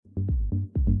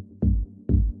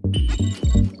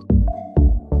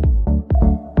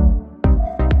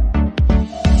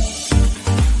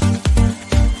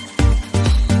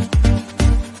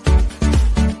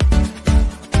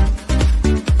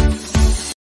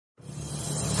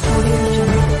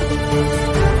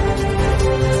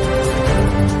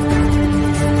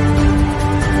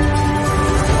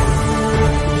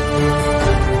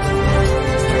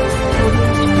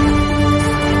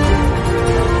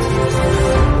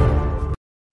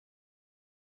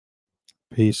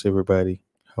Peace, everybody.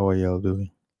 How are y'all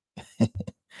doing?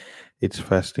 It's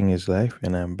Fasting is Life,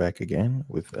 and I'm back again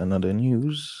with another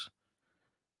news.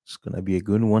 It's gonna be a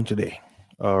good one today.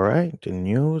 All right, the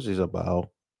news is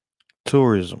about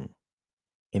tourism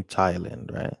in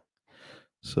Thailand, right?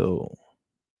 So,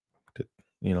 the,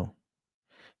 you know,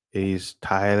 is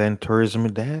Thailand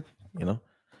tourism dead? You know,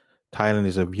 Thailand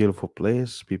is a beautiful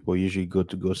place. People usually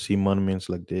go see monuments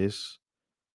like this,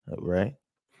 right?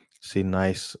 See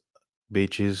nice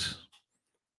beaches,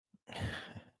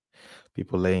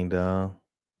 people laying down,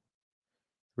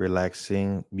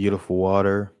 relaxing, beautiful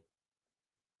water,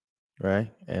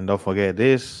 right? And don't forget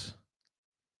this,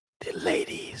 the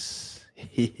ladies.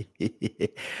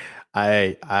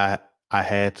 I I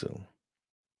had to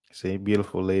say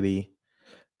beautiful lady,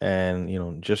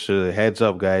 and just a heads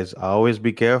up, guys. I always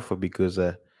be careful because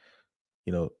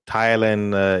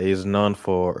Thailand is known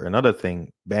for another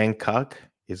thing. Bangkok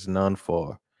is known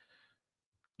for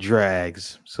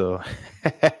drags. So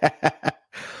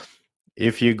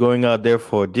if you're going out there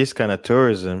for this kind of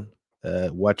tourism,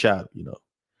 watch out.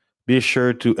 Be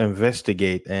sure to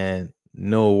investigate and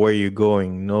know where you're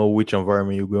going, know which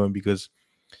environment you're going, because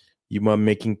you might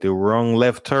making the wrong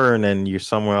left turn and you're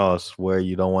somewhere else where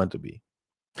you don't want to be.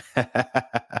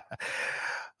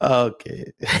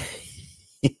 Okay.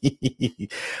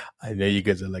 I know you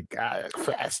guys are like,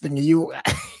 fasting you.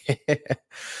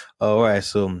 All right.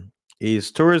 So,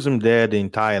 is tourism dead in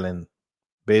Thailand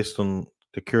based on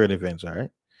the current events? All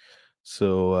right.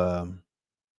 So,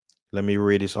 let me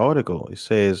read this article. It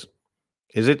says,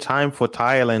 is it time for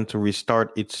Thailand to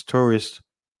restart its tourist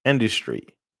industry?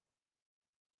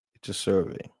 It's a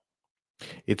survey.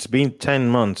 It's been 10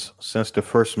 months since the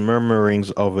first murmurings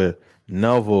of a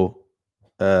novel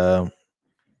uh,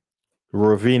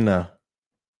 Rovina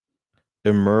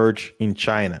emerged in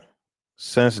China.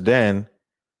 Since then,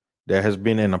 there has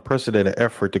been an unprecedented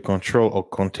effort to control or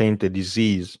contain the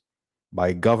disease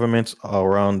by governments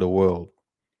around the world,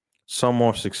 some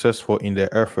more successful in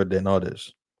their effort than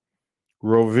others.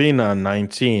 Rovina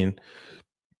 19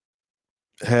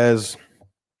 has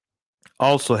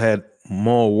also had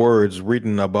more words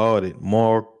written about it,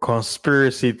 more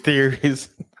conspiracy theories.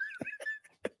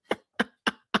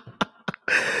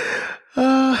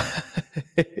 uh,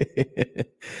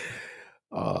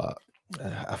 uh,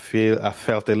 I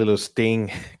felt a little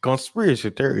sting.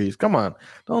 Conspiracy theories. Come on.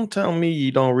 Don't tell me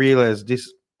you don't realize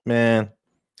this, man.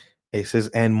 It says,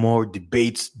 and more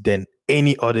debates than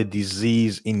any other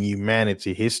disease in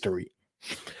humanity history.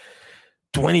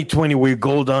 2020 will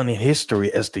go down in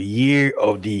history as the year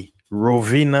of the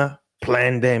Rovina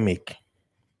pandemic.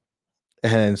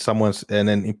 And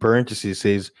then in parentheses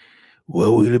says, what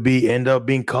will it be end up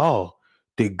being called?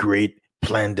 The Great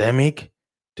Pandemic?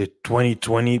 The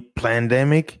 2020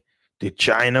 pandemic? The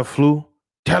China flu?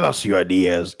 Tell us your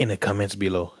ideas in the comments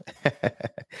below.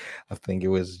 I think it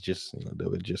was just, they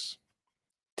were just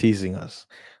teasing us.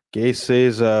 Okay, it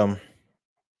says the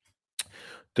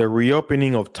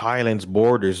reopening of Thailand's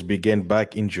borders began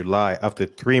back in July after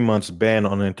 3 months ban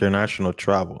on international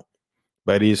travel,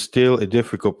 but it is still a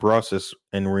difficult process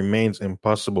and remains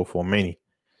impossible for many.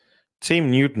 Tim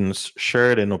Newton's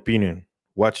shared an opinion.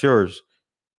 What's yours?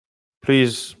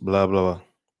 Please, blah, blah, blah.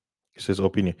 It says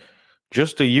opinion.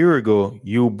 Just a year ago,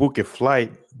 you book a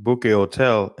flight, book a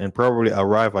hotel, and probably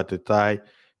arrive at the Thai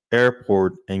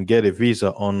airport and get a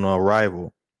visa on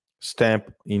arrival,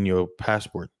 stamp in your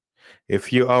passport. A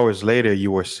few hours later, you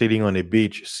were sitting on a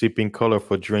beach sipping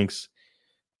colorful drinks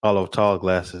out of tall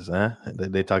glasses. Huh?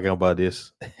 They're talking about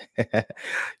this.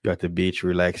 You're at the beach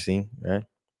relaxing, right?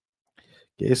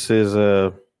 This is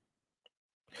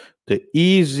the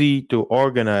easy to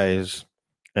organize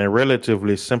and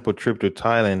relatively simple trip to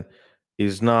Thailand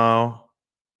is now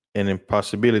an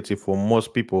impossibility for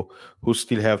most people who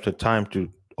still have the time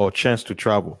to or chance to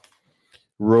travel.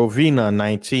 Rovina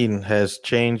 19 has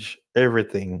changed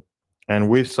everything, and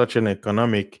with such an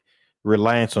economic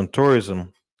reliance on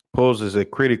tourism, poses a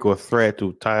critical threat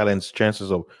to Thailand's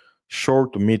chances of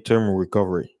short to mid-term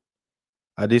recovery.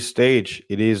 At this stage,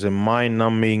 it is a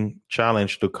mind-numbing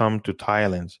challenge to come to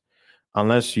Thailand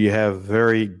unless you have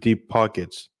very deep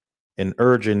pockets, an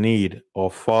urgent need, or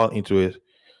fall into a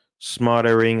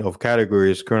smothering of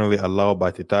categories currently allowed by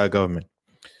the Thai government.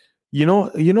 You know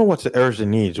what the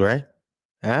urgent needs, right?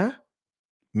 Huh?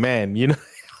 Man, you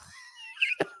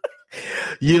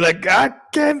like, I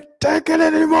can't take it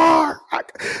anymore.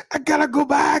 I gotta go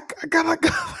back. I gotta go.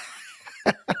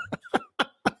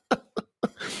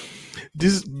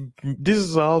 This this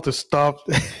is all to stop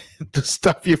to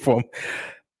stop you from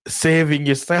saving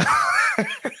yourself.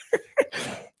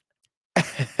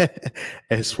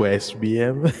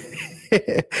 SYSBM.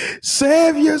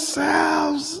 Save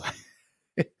yourselves.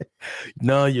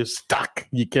 No, you're stuck.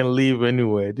 You can't leave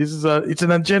anywhere. It's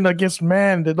an agenda against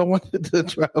man. They don't want you to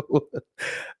travel.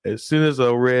 As soon as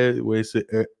I read where it's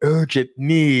an urgent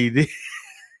need,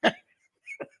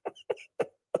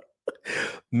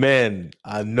 man,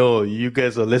 I know you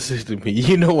guys are listening to me.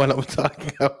 You know what I'm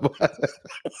talking about.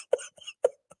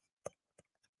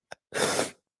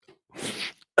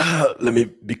 Let me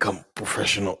become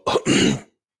professional.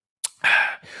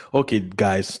 Okay,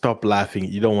 guys, stop laughing.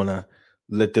 You don't want to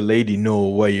let the lady know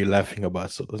what you're laughing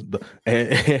about. So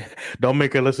don't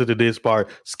make her listen to this part.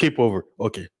 Skip over.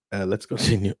 Okay, let's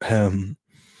continue.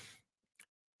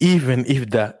 Even if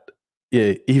that,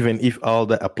 yeah, even if all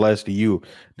that applies to you,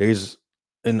 there's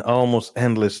an almost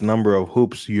endless number of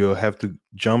hoops you have to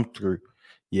jump through.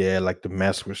 Yeah, like the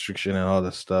mask restriction and all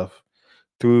that stuff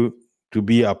to to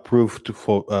be approved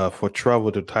for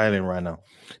travel to Thailand right now.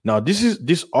 Now,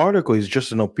 this article is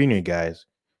just an opinion, guys,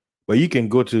 but you can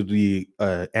go to the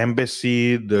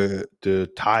embassy, the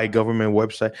Thai government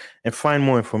website, and find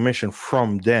more information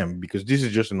from them because this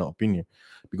is just an opinion.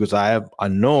 Because I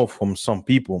know from some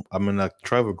people, I'm in like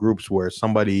travel groups where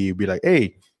somebody be like,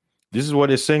 "Hey, this is what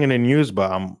they're saying in the news,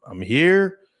 but I'm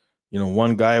here."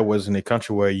 One guy was in a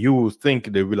country where you would think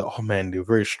they'd be like, "Oh man, they're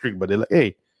very strict," but they're like,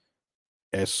 "Hey."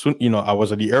 As soon I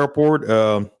was at the airport,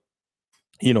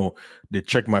 you know they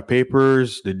checked my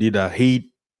papers, they did a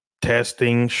heat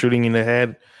testing, shooting in the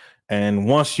head, and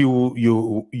once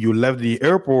you left the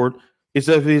airport, it's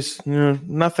as if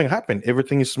nothing happened,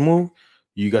 everything is smooth.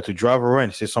 You got to drive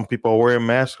around. Say some people are wearing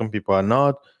masks, some people are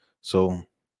not. So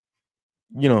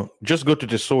just go to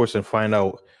the source and find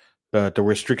out the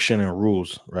restriction and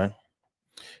rules, right?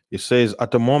 It says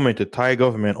at the moment, the Thai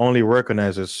government only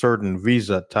recognizes certain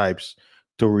visa types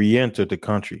to re enter the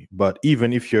country. But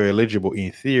even if you're eligible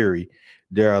in theory,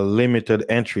 there are limited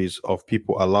entries of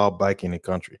people allowed back in the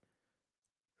country.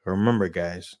 Remember,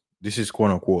 guys, this is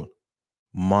quote unquote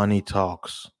money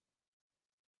talks.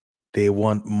 They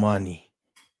want money.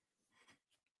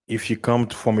 If you come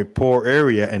from a poor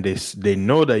area and they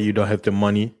know that you don't have the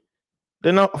money,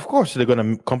 then of course they're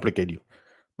gonna complicate you.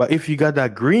 But if you got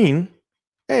that green,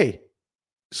 hey,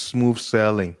 smooth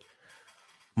sailing.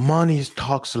 Money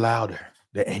talks louder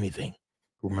than anything.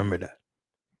 Remember that.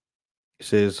 It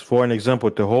says, for an example,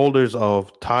 the holders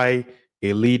of Thai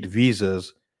elite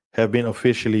visas have been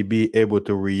officially be able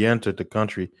to re-enter the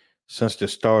country since the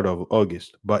start of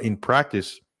August. But in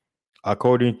practice,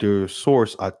 according to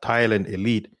source at Thailand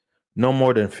Elite, no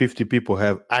more than 50 people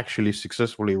have actually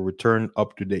successfully returned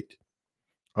up to date.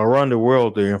 Around the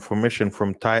world, the information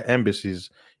from Thai embassies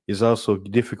is also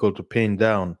difficult to pin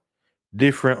down.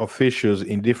 Different officials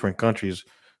in different countries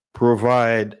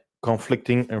provide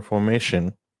conflicting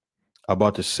information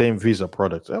about the same visa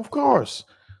product. Of course,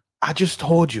 I just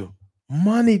told you,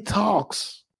 money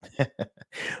talks.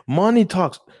 Money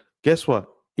talks. Guess what?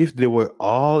 If they were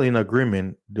all in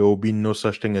agreement, there will be no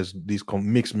such thing as these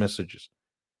mixed messages.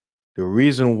 The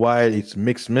reason why it's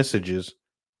mixed messages,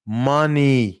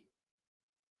 money.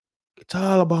 It's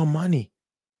all about money.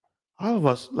 All of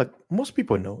us, like most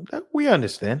people know that we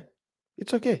understand.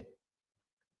 It's okay.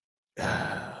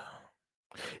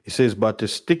 It says, but the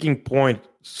sticking point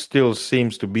still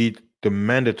seems to be the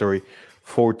mandatory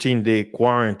 14-day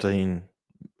quarantine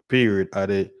period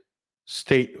at a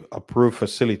state approved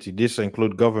facility. This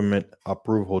includes government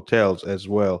approved hotels as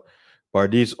well.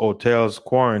 But these hotels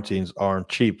quarantines aren't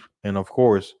cheap. And of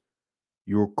course,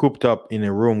 you're cooped up in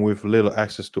a room with little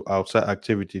access to outside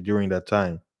activity during that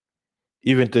time.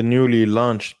 Even the newly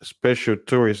launched special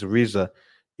tourist visa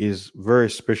is very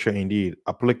special indeed.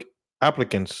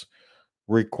 Applicants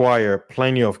require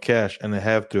plenty of cash and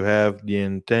have to have the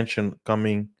intention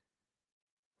coming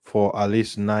for at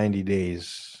least 90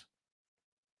 days.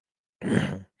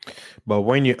 But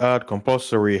when you add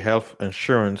compulsory health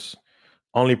insurance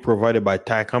only provided by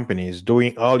Thai companies,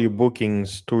 doing all your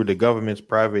bookings through the government's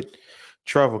private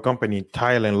travel company,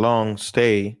 Thailand Long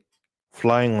Stay,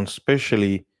 flying on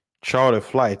specially charter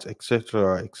flights,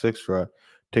 etc., etc.,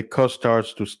 the cost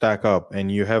starts to stack up, and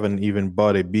you haven't even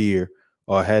bought a beer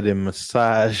or had a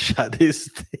massage at this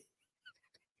stage.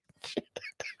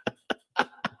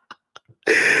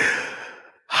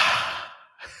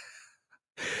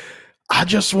 I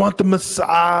just want the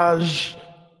massage.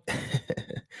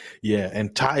 Yeah,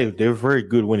 and Thai, they're very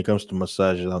good when it comes to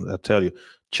massages. I'll tell you,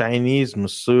 Chinese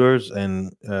masseurs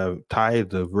and Thai,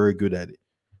 they're very good at it.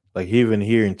 Like even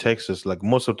here in Texas, like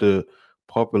most of the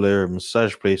popular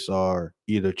massage places are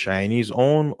either Chinese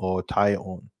owned or Thai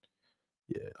owned.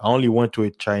 Yeah, I only went to a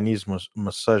Chinese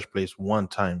massage place one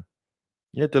time.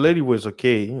 Yeah, the lady was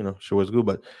okay, she was good,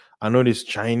 but I know these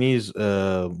Chinese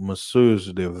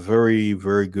masseurs, they're very,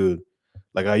 very good.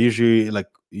 Like I usually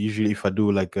if I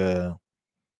do like a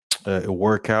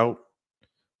workout,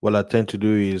 what I tend to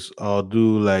do is I'll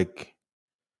do like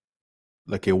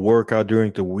a workout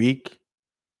during the week,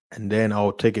 and then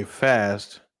I'll take it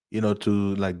fast,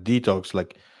 to like detox,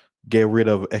 like get rid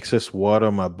of excess water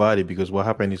in my body. Because what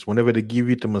happens is whenever they give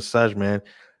you the massage, man,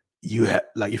 you have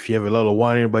like if you have a lot of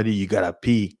water in your body, you gotta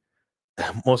pee.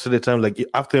 Most of the time, like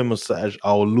after a massage,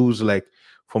 I'll lose like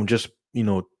from just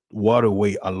water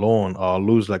weight alone, I'll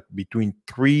lose like between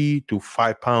 3 to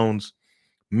 5 pounds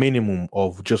minimum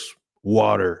of just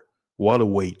water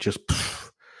weight. Just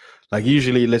like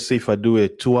usually, let's say if I do a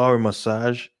 2 hour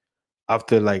massage,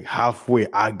 after like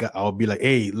halfway, I'll be like,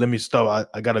 hey, let me stop.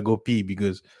 I gotta go pee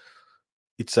because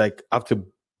it's like after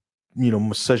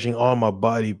massaging all my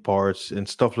body parts and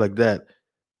stuff like that,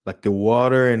 like the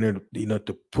water and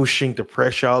the pushing the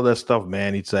pressure, all that stuff,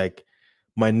 man. It's like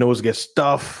my nose gets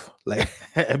stuffed, like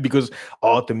because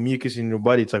all the mucus in your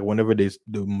body. It's like whenever the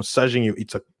massaging you,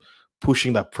 it's like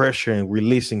pushing that pressure and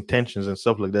releasing tensions and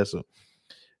stuff like that. So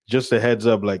just a heads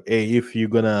up, like, hey, if you're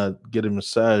gonna get a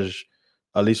massage,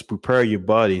 at least prepare your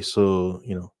body. So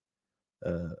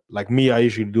like me,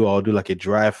 I'll do like a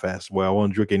dry fast where I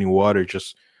won't drink any water,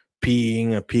 just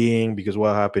peeing and peeing, because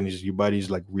what happens is your body's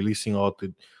like releasing all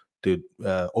the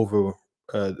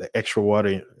extra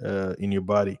water in your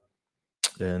body,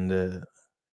 and then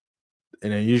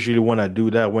usually when I do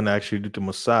that, when I actually do the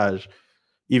massage,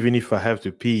 even if I have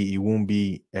to pee, it won't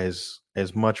be as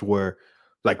much where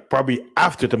like probably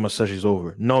after the massage is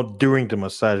over, not during the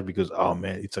massage, because oh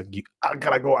man, it's like I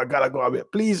gotta go. I mean,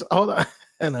 please hold on,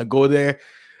 and I go there,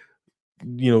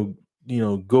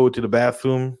 go to the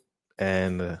bathroom,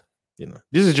 and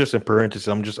this is just in parenthesis.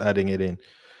 I'm just adding it in.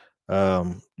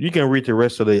 You can read the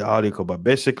rest of the article, but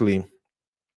basically,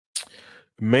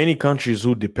 many countries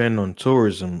who depend on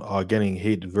tourism are getting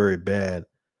hit very bad,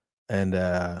 and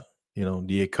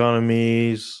the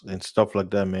economies and stuff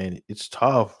like that, man. It's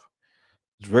tough.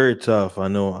 It's very tough. I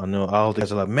know. All the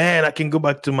guys are like, man, I can go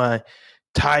back to my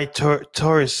Thai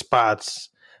tourist spots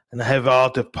and have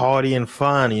all the party and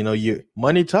fun. You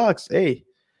money talks. Hey,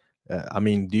 I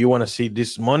mean, do you want to see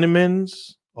these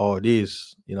monuments or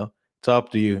this? It's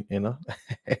up to you.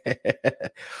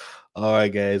 All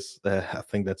right, guys. I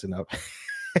think that's enough.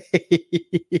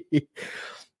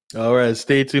 All right,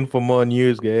 stay tuned for more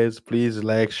news, guys. Please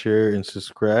like, share, and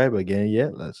subscribe. Again, yeah,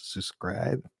 let's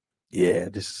subscribe. Yeah,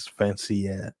 this is fancy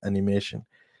animation.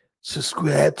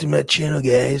 Subscribe to my channel,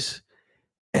 guys,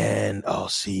 and I'll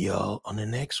see y'all on the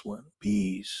next one.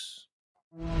 Peace.